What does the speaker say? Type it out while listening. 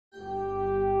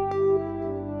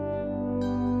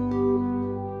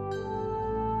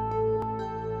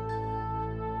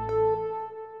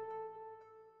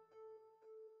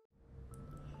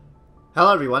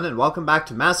Hello everyone and welcome back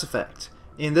to Mass Effect.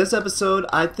 In this episode,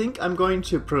 I think I'm going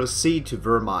to proceed to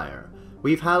Virmire.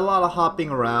 We've had a lot of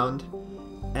hopping around,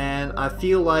 and I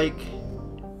feel like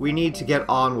we need to get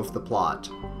on with the plot.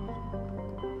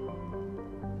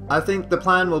 I think the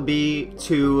plan will be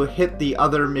to hit the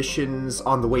other missions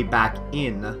on the way back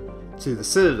in to the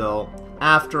Citadel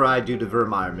after I do the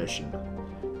Virmire mission.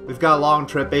 We've got a long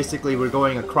trip, basically we're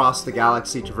going across the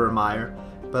galaxy to Virmire.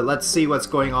 But let's see what's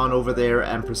going on over there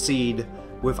and proceed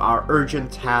with our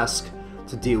urgent task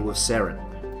to deal with Saren.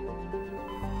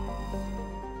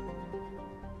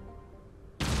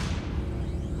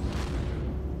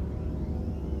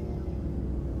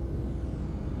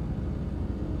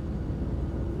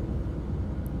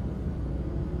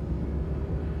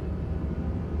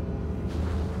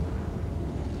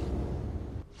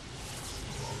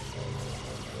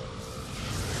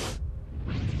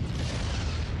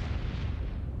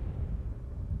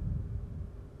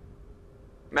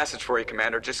 Message for you,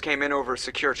 Commander. Just came in over a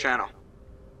secure channel.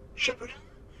 Shepard,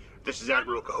 this is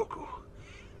Admiral Kahoku.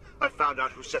 I found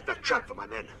out who set that trap for my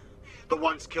men. The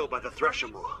ones killed by the Thresher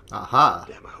Moor. Aha.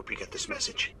 Damn, I hope you get this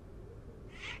message.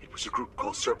 It was a group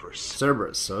called Cerberus.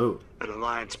 Cerberus, oh. An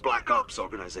Alliance Black Ops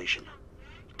organization.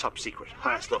 Top secret,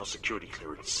 highest level security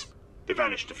clearance. They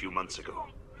vanished a few months ago.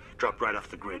 Dropped right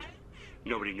off the grid.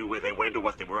 Nobody knew where they went or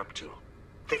what they were up to.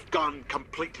 They've gone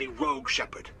completely rogue,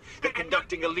 Shepard. They're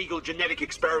conducting illegal genetic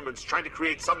experiments, trying to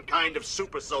create some kind of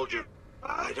super soldier.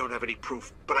 I don't have any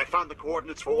proof, but I found the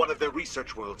coordinates for one of their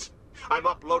research worlds. I'm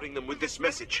uploading them with this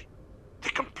message.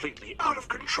 They're completely out of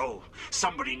control.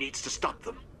 Somebody needs to stop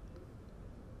them.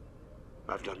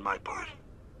 I've done my part.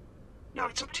 Now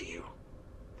it's up to you.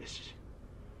 This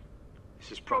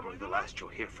is probably the last you'll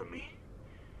hear from me.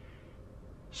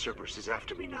 Cerberus is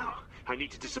after me now. I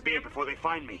need to disappear before they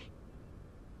find me.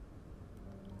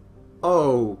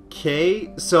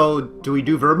 Okay, so do we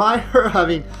do Virmire? I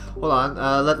mean, hold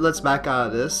on, let's back out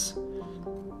of this.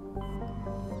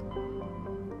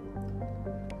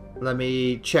 Let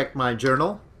me check my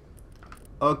journal.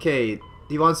 Okay,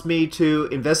 he wants me to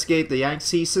investigate the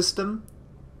Yangtze system.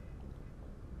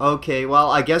 Okay,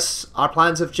 well, I guess our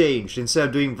plans have changed. Instead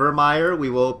of doing Virmire, we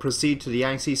will proceed to the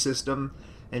Yangtze system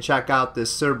and check out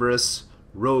this Cerberus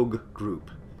rogue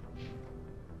group.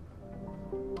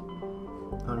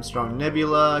 Armstrong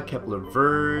Nebula, Kepler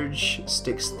Verge,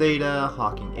 Styx Theta,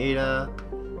 Hawking Eta,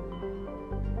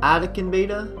 Attican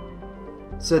Beta?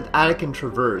 It said Attican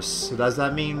Traverse, so does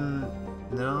that mean...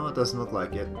 No, it doesn't look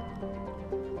like it.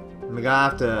 Am I gonna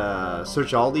have to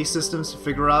search all these systems to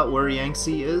figure out where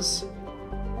Yangtze is?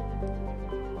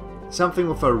 Something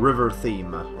with a river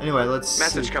theme. Anyway, let's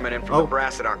Message see. coming in from the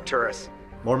brass at Arcturus.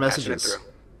 More Patching it messages. through.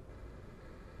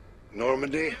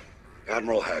 Normandy?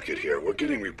 Admiral Hackett here. We're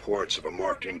getting reports of a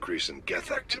marked increase in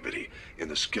Geth activity in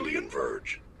the Skyllian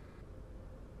Verge.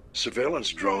 Surveillance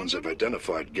drones have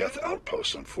identified Geth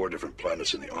outposts on 4 different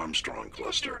planets in the Armstrong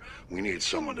cluster. We need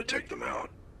someone to take them out.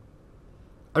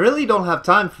 I really don't have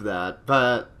time for that,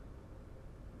 but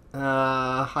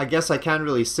I guess I can't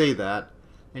really say that.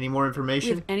 Any more You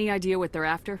information? have any idea what they're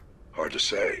after? Hard to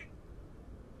say.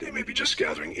 They may be just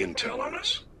gathering intel on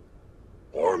us.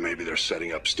 Or maybe they're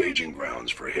setting up staging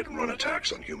grounds for hit-and-run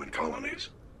attacks on human colonies.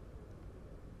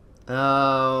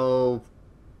 Oh,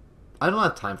 I don't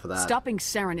have time for that. Stopping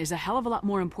Saren is a hell of a lot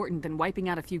more important than wiping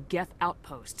out a few Geth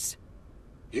outposts.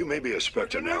 You may be a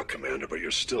Spectre now, Commander, but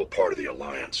you're still part of the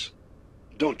Alliance.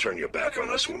 Don't turn your back on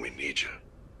us when we need you.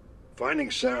 Finding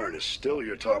Saren is still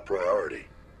your top priority,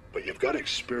 but you've got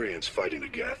experience fighting the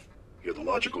Geth. You're the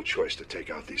logical choice to take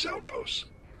out these outposts.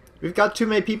 We've got too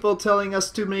many people telling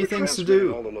us too many We're things to transmitting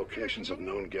do. all the locations of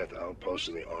known Geth outposts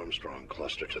in the Armstrong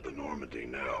cluster to the Normandy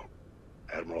now.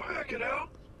 Admiral Hackett out.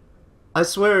 I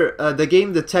swear, the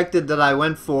game detected that I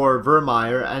went for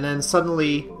Virmire, and then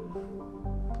suddenly,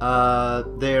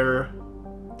 they're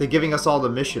giving us all the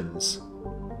missions.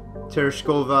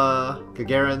 Tereshkova,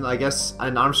 Gagarin, I guess,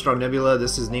 and Armstrong Nebula.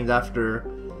 This is named after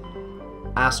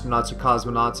astronauts or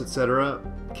cosmonauts, etc.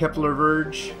 Kepler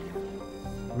Verge,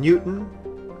 Newton.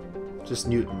 Just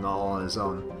Newton all on his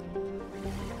own.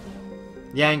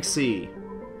 Yangtze.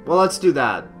 Well, let's do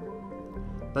that.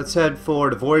 Let's head for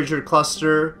the Voyager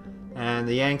cluster and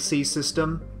the Yangtze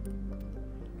system.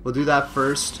 We'll do that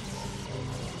first.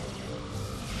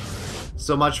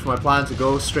 So much for my plan to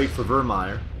go straight for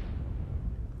Virmire.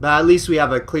 But at least we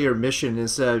have a clear mission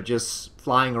instead of just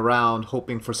flying around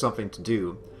hoping for something to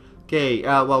do. Okay,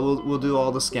 well, we'll do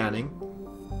all the scanning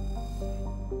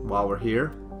while we're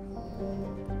here.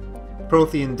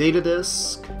 Prothean data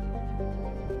disk.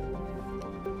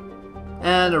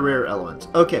 And a rare element.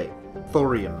 Okay,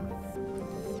 thorium.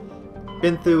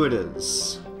 Been through it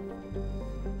is.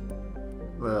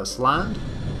 Let us land.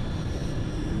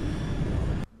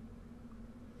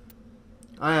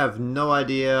 I have no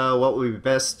idea what would be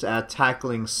best at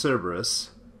tackling Cerberus.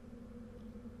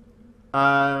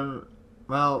 Well,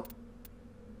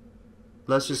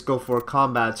 let's just go for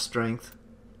combat strength.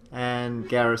 And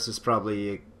Garrus is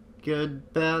probably a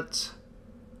good bet.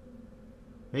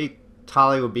 Maybe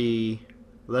Tali would be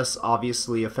less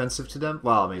obviously offensive to them.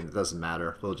 Well, I mean, it doesn't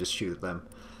matter. We'll just shoot at them.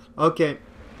 Okay.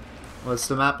 What's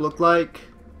the map look like?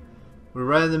 We're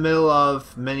right in the middle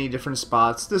of many different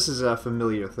spots. This is a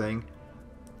familiar thing.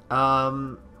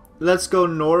 Let's go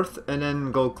north and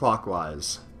then go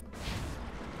clockwise.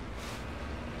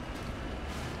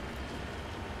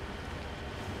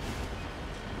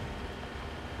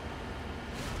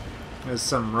 There's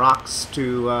some rocks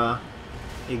to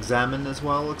examine as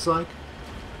well, looks like.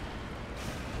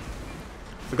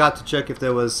 Forgot to check if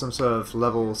there was some sort of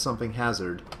level something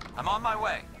hazard. I'm on my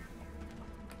way.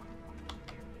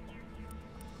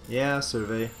 Yeah,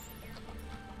 survey.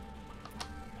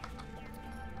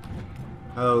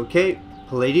 Okay,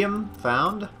 palladium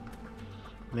found.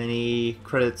 Many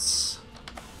credits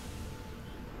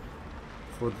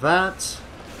for that.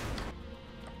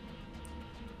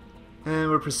 And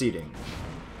we're proceeding.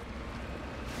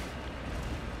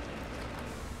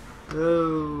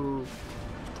 Oh,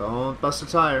 don't bust a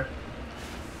tire.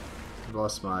 I've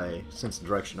lost my sense of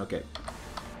direction. Okay.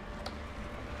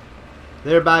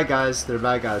 They're bad guys. They're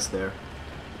bad guys there.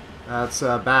 That's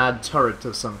a bad turret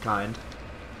of some kind.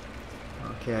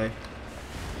 Okay.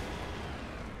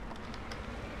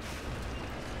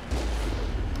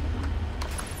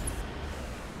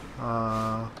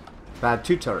 Bad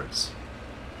two turrets.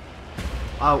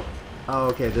 Oh,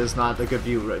 okay, there's not a good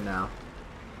view right now.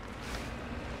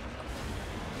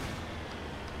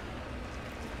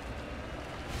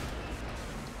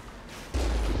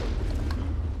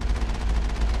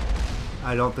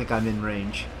 I don't think I'm in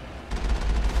range.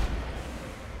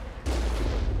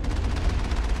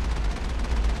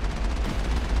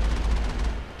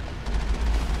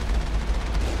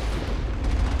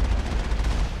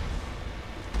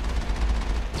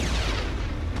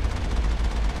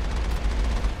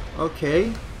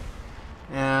 Okay,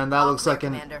 and that looks like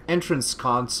an entrance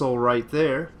console right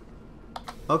there.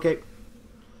 Okay,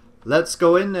 let's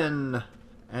go in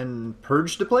and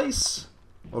purge the place,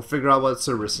 or figure out what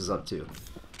Cerberus is up to.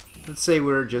 Let's say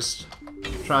we're just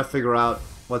trying to figure out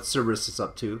what Cerberus is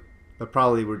up to, but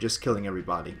probably we're just killing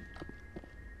everybody.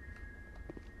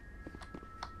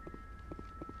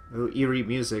 Ooh, eerie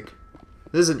music.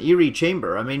 This is an eerie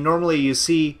chamber. I mean, normally you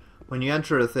see when you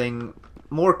enter a thing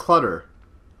more clutter.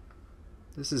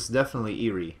 This is definitely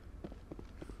eerie.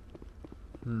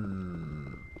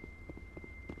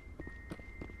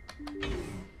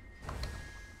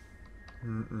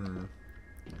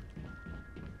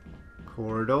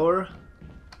 Corridor.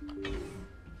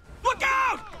 Look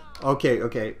out! Okay,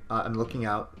 okay. I'm looking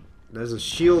out. There's a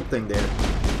shield thing there.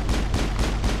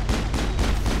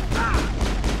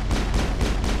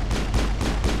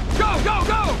 Go, go,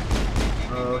 go!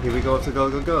 Oh, here we go with the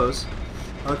go-go-goes.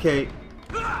 Okay.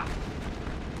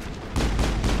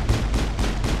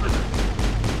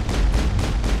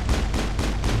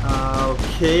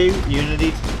 Okay, Unity.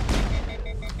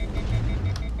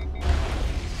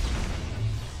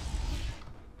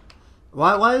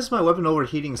 Why is my weapon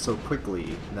overheating so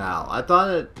quickly now? I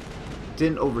thought it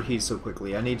didn't overheat so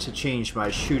quickly. I need to change my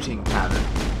shooting pattern.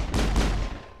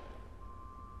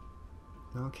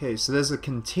 Okay, so there's a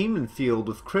containment field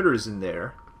with critters in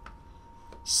there.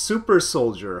 Super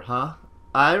soldier, huh?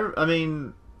 I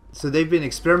mean, so they've been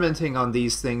experimenting on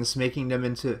these things, making them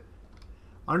into...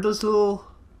 Aren't those little...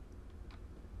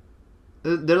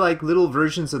 They're like little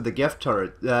versions of the Geth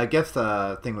turret, Geth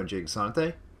thingamajigs, aren't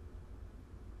they?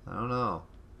 I don't know.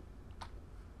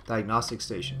 Diagnostic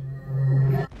station.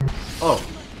 Oh.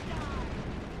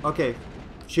 Okay.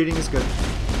 Shooting is good.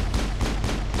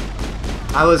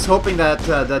 I was hoping that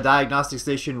the diagnostic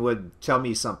station would tell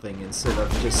me something instead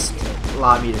of just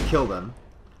allow me to kill them.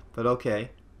 But okay.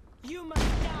 You must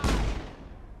die.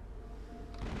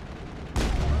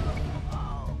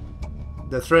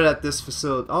 The threat at this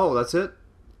facility... Oh, that's it?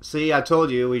 See, I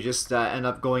told you, we just end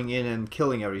up going in and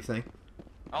killing everything.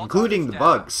 Including the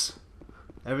bugs.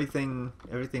 Everything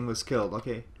was killed.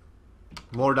 Okay.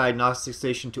 More diagnostic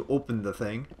station to open the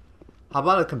thing. How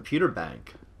about a computer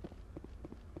bank?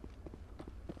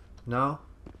 No?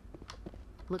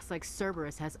 Looks like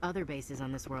Cerberus has other bases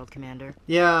on this world, Commander.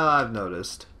 Yeah, I've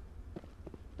noticed.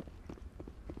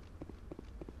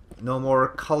 No more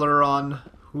color on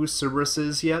who Cerberus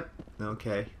is yet?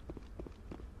 Okay.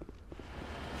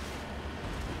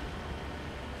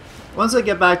 Once I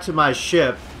get back to my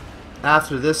ship,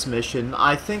 after this mission,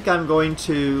 I think I'm going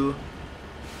to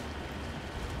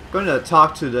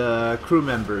talk to the crew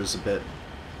members a bit.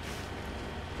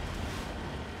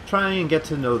 Try and get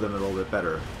to know them a little bit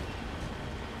better.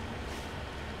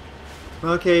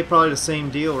 Okay, probably the same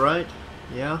deal, right?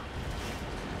 Yeah.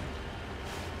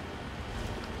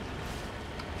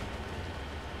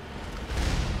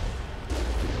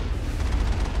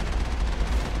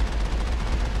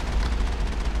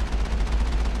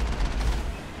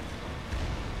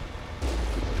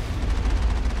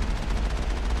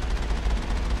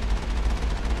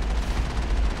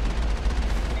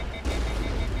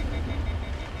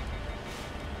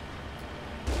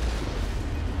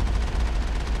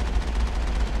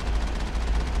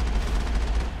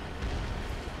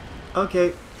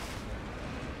 Okay.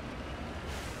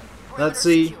 Let's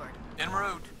see En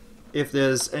route. if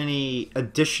there's any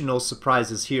additional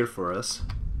surprises here for us.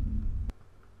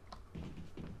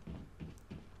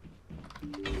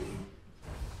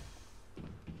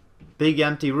 Big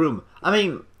empty room. I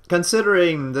mean,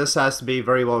 considering this has to be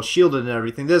very well shielded and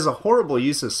everything, there's a horrible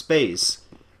use of space.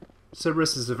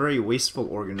 Cerberus is a very wasteful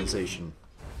organization.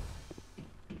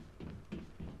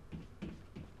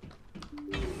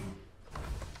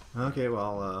 Okay,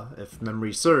 well, if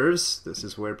memory serves, this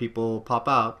is where people pop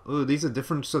out. Ooh, these are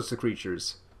different sorts of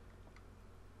creatures.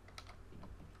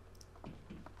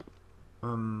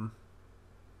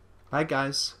 Hi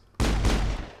guys.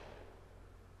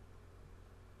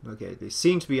 Okay, they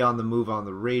seem to be on the move on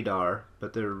the radar,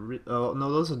 but they're oh no,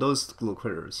 those are those little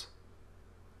critters.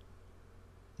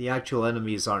 The actual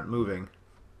enemies aren't moving.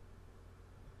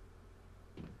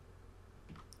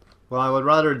 Well, I would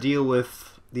rather deal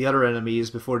with the other enemies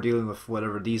before dealing with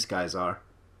whatever these guys are.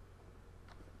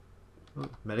 Ooh,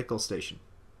 medical station.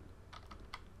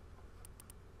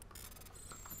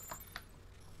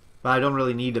 But I don't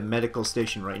really need a medical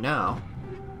station right now.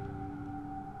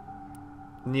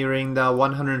 Nearing the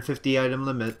 150 item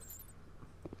limit.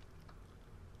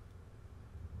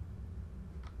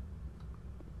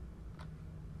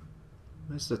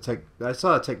 Where's the tech? I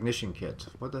saw a technician kit.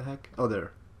 What the heck? Oh,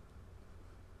 there.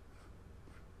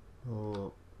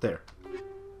 Oh, there.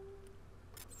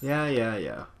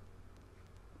 Yeah.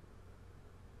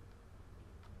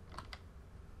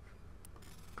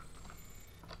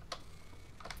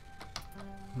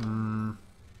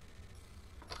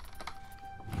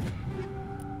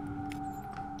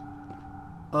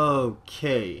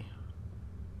 Okay.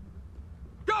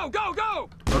 Go, go, go!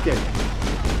 Okay.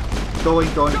 Going.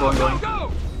 Go, go,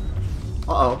 go!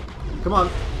 Uh-oh. Come on.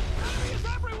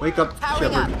 Wake up,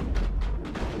 Powering Shepard. up.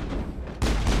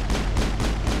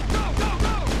 Go, go,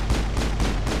 go!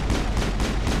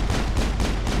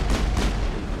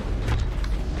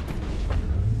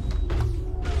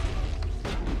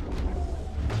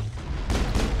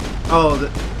 Oh, the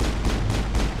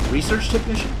research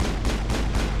technician?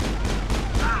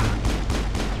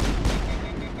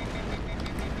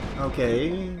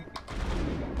 Okay.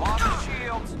 On the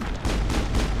shields!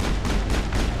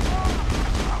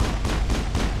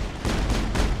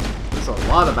 There's a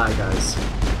lot of bad guys.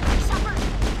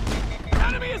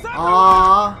 Enemy is everywhere!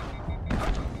 Ah!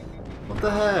 What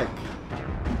the heck?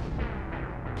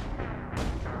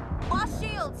 Lost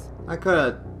shields. I could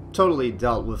have totally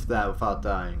dealt with that without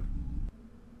dying.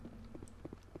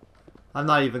 I'm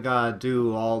not even gonna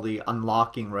do all the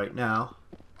unlocking right now.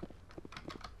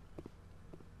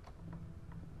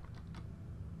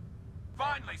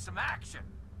 Finally, some action!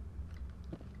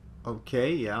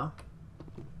 Okay, yeah.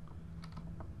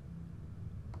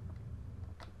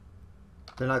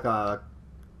 They're not gonna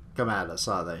come at us,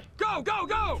 are they? Go, go,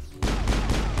 go!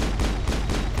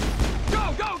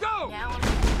 Go, go, go! Now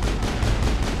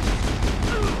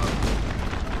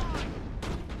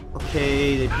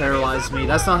Okay, they paralyzed me.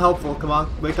 That's not helpful. Come on,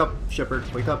 wake up, Shepard.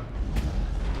 Wake up.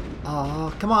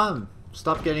 Aw, come on.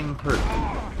 Stop getting hurt.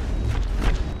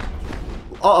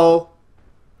 Uh-oh.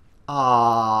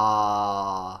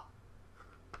 Ah,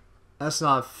 that's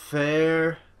not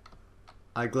fair.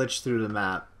 I glitched through the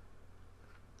map.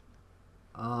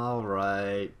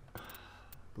 Alright.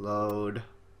 Load.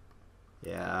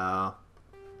 Yeah.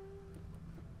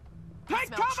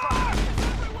 Take cover!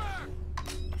 Everywhere!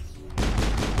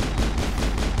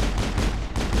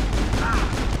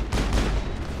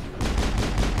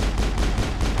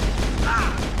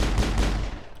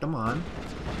 Come on.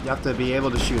 You have to be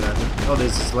able to shoot at him. Oh,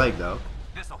 there's his leg, though.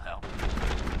 This'll help.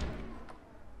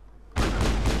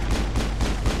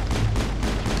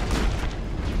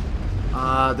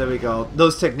 Ah, there we go.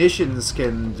 Those technicians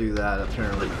can do that,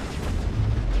 apparently.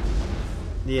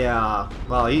 Yeah.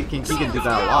 Well, he can do that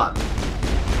a lot.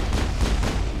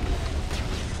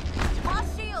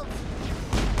 lost shields.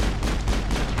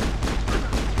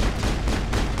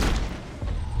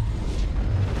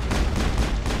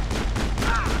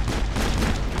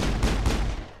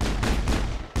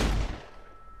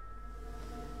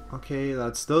 Okay,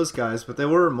 that's those guys, but there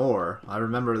were more. I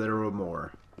remember there were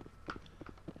more.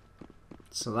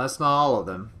 So that's not all of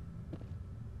them.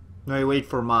 Now I wait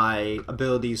for my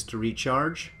abilities to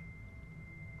recharge.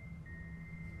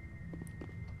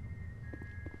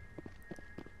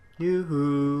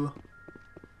 Yoo-hoo.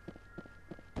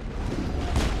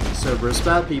 Cerberus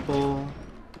bad people.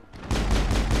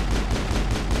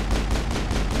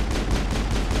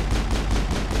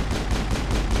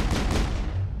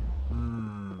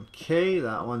 Okay,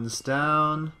 that one's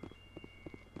down.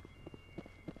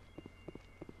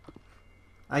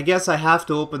 I guess I have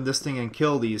to open this thing and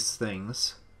kill these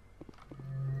things.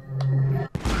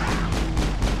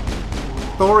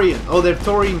 Thorian! Oh, they're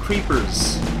Thorian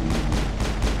creepers!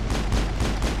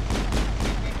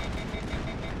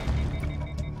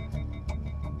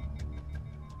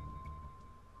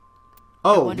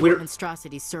 I Oh, wonder what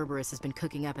monstrosity Cerberus has been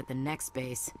cooking up at the next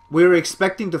base. we're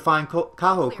expecting to find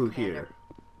Kahoku Clear, here. Commander.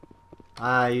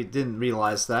 I didn't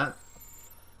realize that.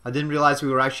 I didn't realize we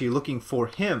were actually looking for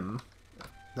him.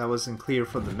 That wasn't clear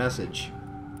from the message.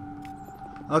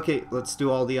 Okay, let's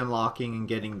do all the unlocking and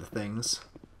getting the things.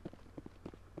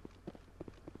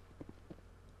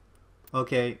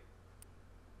 Okay.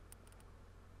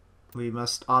 We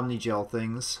must Omnigel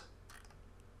things.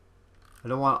 I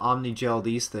don't want Omnigel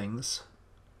these things.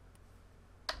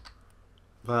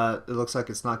 But it looks like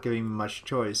it's not giving me much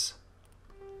choice.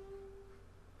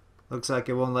 Looks like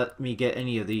it won't let me get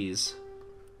any of these.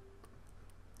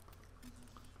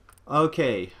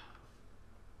 Okay.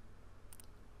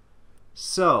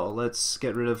 So, let's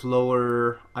get rid of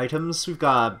lower items. We've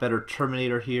got a better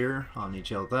Terminator here.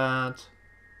 Omnigel that.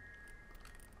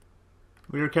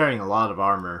 We are carrying a lot of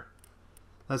armor.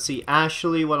 Let's see,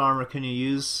 Ashley, what armor can you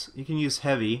use? You can use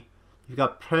heavy. You've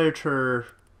got Predator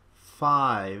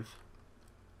 5.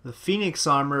 The Phoenix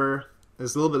armor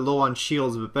is a little bit low on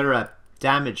shields, but better at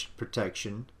damage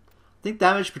protection. I think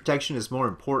damage protection is more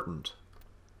important.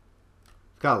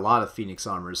 We've got a lot of Phoenix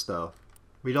armors, though.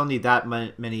 We don't need that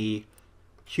many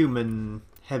human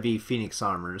heavy Phoenix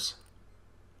armors.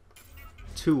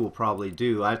 2 will probably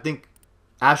do. I think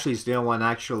Ashley's the only one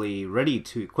actually ready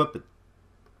to equip it.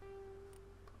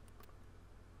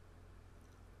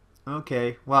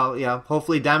 Okay, well, yeah,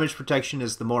 hopefully damage protection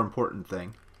is the more important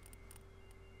thing.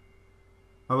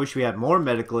 I wish we had more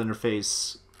medical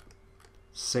interface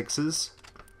 6s.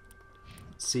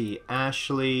 Let's see,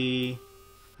 Ashley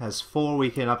has 4, we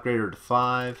can upgrade her to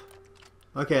 5.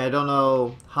 Okay, I don't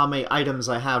know how many items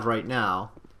I have right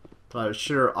now, but I was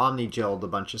sure Omnigel'd a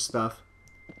bunch of stuff.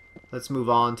 Let's move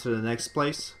on to the next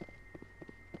place.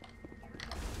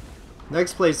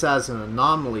 Next place has an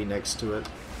anomaly next to it.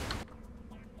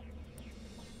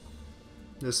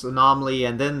 This anomaly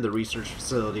and then the research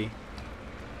facility.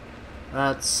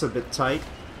 That's a bit tight.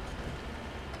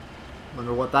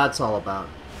 Wonder what that's all about.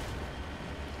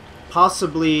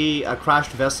 Possibly a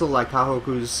crashed vessel like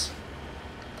Kahoku's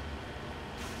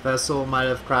vessel might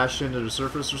have crashed into the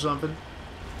surface or something.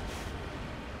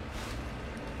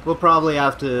 We'll probably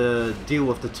have to deal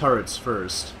with the turrets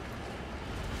first.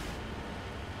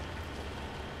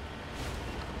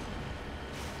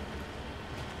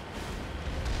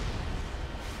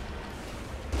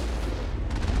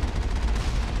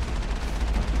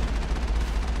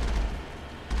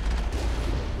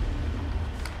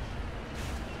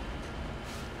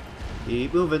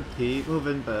 Keep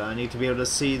moving, but I need to be able to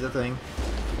see the thing.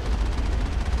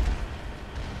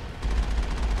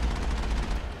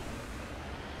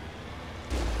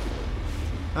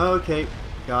 Okay,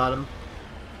 got him.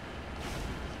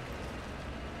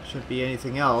 Shouldn't be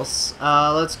anything else.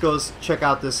 Let's go check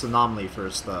out this anomaly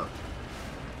first, though.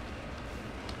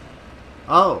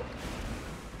 Oh,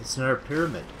 it's another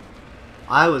pyramid.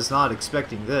 I was not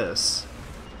expecting this.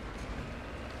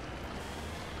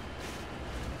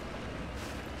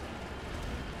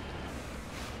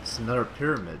 It's another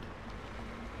pyramid.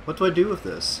 What do I do with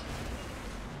this?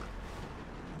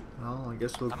 Well, I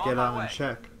guess we'll get out and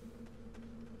check.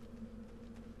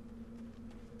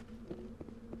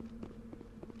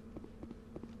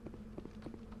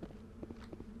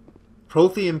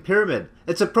 Prothean Pyramid.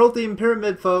 It's a Prothean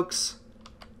Pyramid, folks.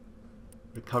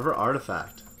 Recover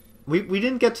artifact. We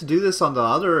didn't get to do this on the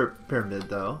other pyramid,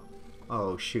 though.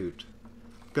 Oh, shoot.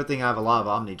 Good thing I have a lot of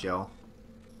Omnigel.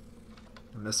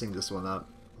 I'm messing this one up.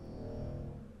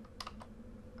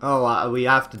 Oh, we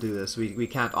have to do this. We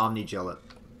can't Omnigel it.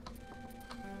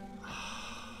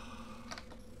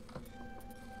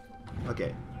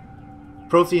 Okay.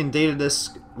 Prothean data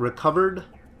disk recovered.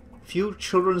 Few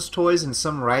children's toys and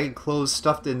some ragged clothes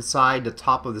stuffed inside the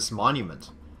top of this monument,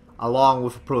 along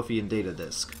with a Prothean data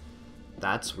disk.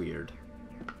 That's weird.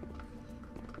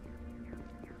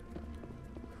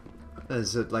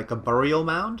 Is it like a burial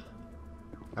mound?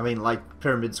 I mean, like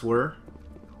pyramids were.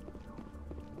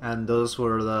 And those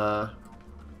were the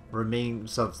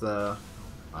remains of the...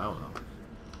 I don't know.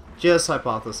 Just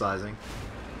hypothesizing.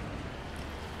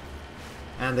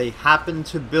 And they happen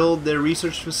to build their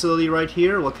research facility right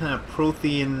here? What kind of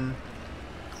Prothean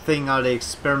thing are they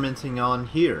experimenting on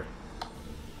here?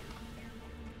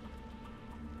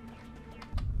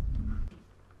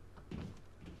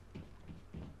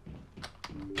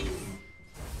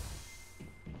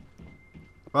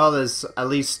 Well, there's at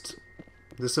least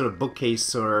this sort of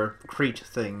bookcase or crate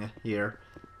thing here.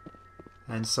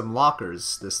 And some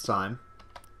lockers this time.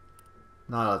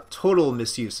 Not a total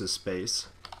misuse of space.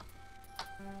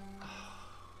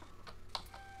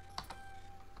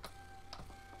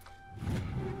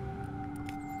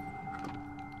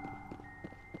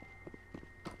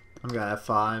 I'm gonna have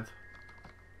 5.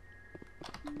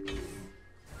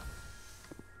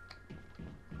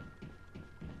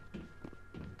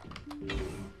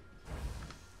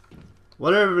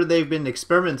 Whatever they've been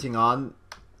experimenting on,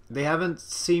 they haven't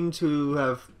seemed to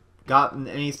have gotten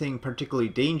anything particularly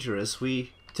dangerous.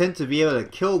 We tend to be able to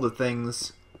kill the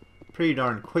things pretty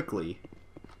darn quickly.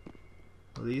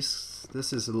 At least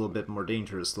this is a little bit more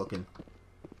dangerous looking.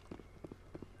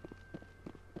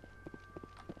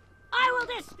 I will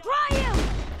destroy you!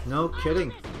 No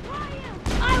kidding.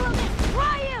 I will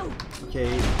destroy you!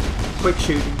 Okay, quick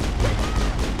shooting.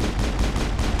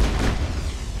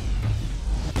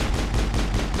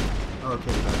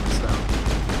 Okay, that was down.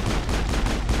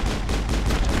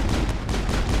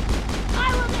 I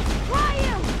will destroy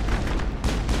you!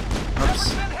 Oops,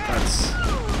 that's...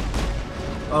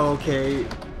 Okay.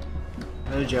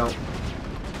 No gel.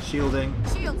 Shielding.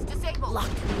 Shields disabled.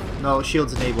 Locked. No,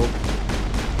 shield's enabled.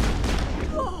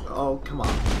 Oh, come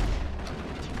on.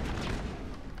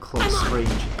 Close range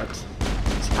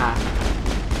attack.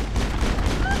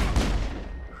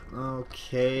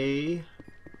 Okay.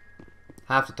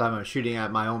 Half the time I'm shooting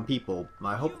at my own people.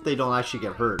 I hope they don't actually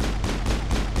get hurt.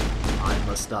 I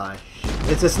must die.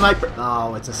 It's a sniper!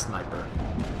 Oh, it's a sniper.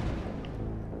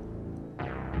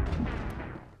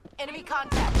 Enemy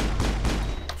contact.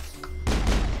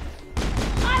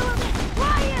 I will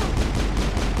destroy you!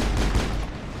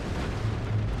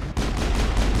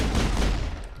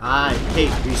 I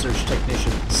hate research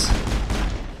technicians.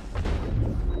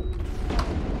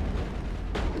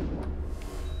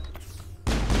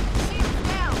 Shield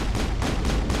down.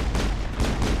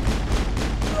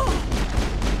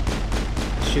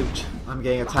 Shoot, I'm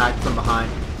getting attacked from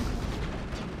behind.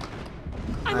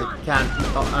 I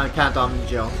can't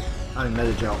gel. I mean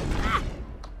medi-gel.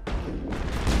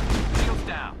 Shields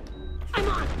down. I'm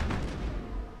on.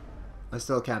 I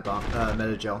still can't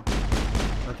medi-gel.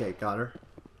 Okay, got her.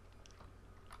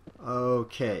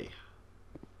 Okay.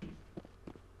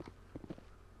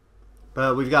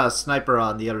 But we've got a sniper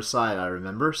on the other side, I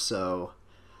remember, so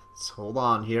let's hold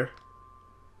on here.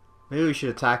 Maybe we should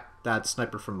attack that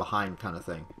sniper from behind kind of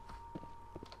thing.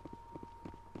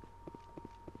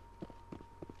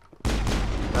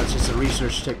 That's just a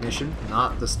research technician,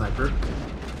 not the sniper.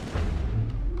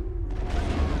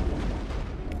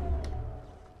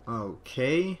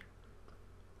 Okay.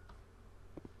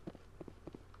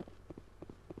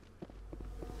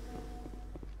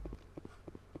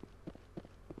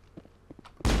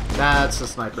 That's a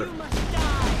sniper.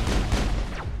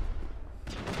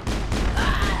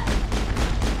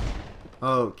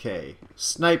 Okay.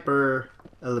 Sniper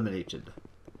eliminated.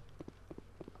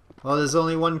 Well, there's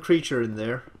only one creature in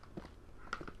there.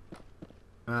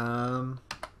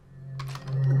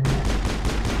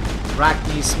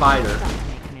 Arachne spider. Stop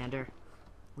me, Commander.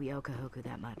 We owe Kahoku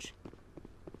that much.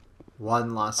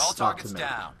 One last All stop to targets make.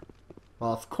 down.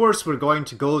 Well, of course we're going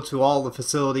to go to all the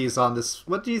facilities on this.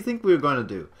 What do you think we're going to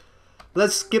do?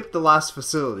 Let's skip the last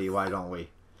facility, why don't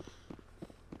we?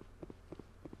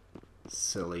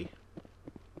 Silly.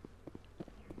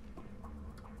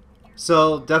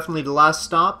 So, definitely the last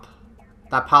stop.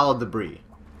 That pile of debris.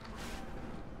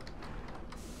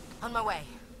 On my way.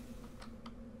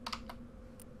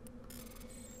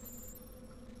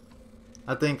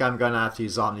 I think I'm gonna have to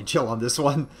use Omni Chill on this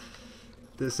one.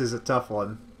 This is a tough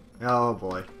one. Oh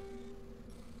boy.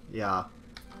 Yeah.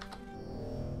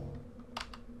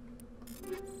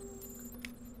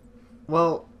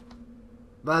 Well,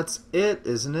 that's it,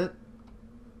 isn't it?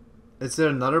 Is there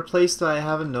another place that I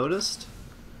haven't noticed?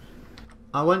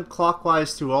 I went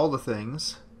clockwise through all the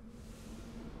things.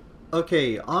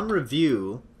 Okay, on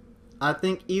review, I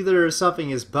think either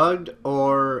something is bugged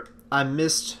or I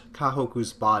missed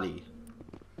Kahoku's body.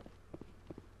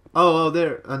 Oh,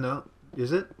 there. No.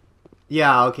 Is it?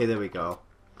 Yeah, okay, there we go.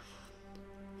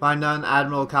 Find none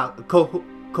Admiral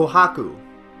Kohaku.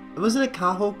 Wasn't it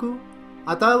Kahoku?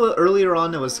 I thought earlier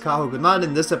on it was Kahoku. Not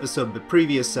in this episode, but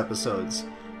previous episodes.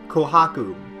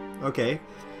 Kohaku. Okay.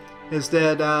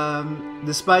 Instead,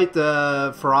 despite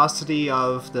the ferocity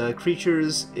of the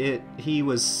creatures he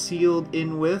was sealed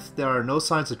in with, there are no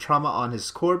signs of trauma on his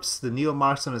corpse. The needle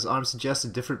marks on his arm suggest a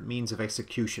different means of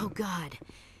execution. Oh god.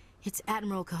 It's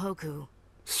Admiral Kahoku.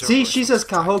 See, she says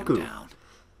Kahoku.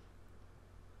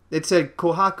 It said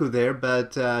Kohaku there,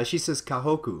 but she says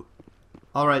Kahoku.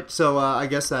 Alright, so I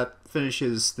guess that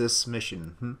finishes this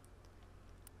mission.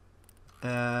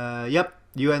 Yep,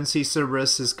 UNC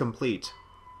Cerberus is complete.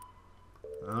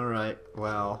 Alright,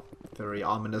 well, very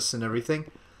ominous and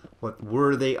everything. What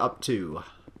were they up to?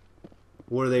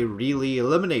 Were they really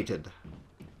eliminated?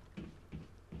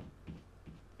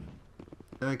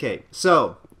 Okay,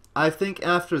 so, I think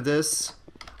after this,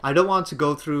 I don't want to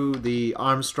go through the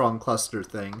Armstrong cluster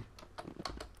thing,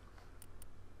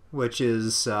 which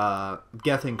is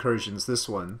Geth incursions, this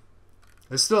one.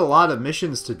 There's still a lot of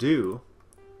missions to do,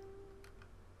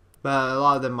 but a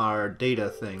lot of them are data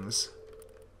things.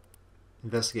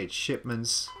 Investigate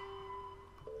shipments,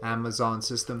 Amazon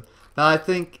system. But I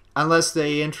think, unless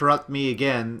they interrupt me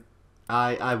again,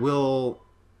 I will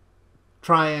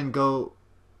try and go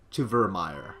to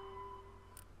Virmire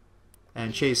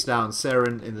and chase down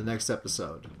Saren in the next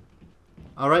episode.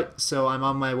 Alright, so I'm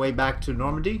on my way back to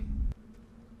Normandy.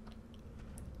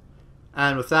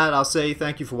 And with that, I'll say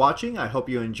thank you for watching. I hope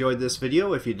you enjoyed this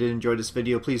video. If you did enjoy this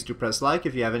video, please do press like.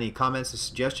 If you have any comments or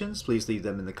suggestions, please leave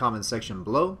them in the comments section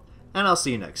below. And I'll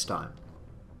see you next time.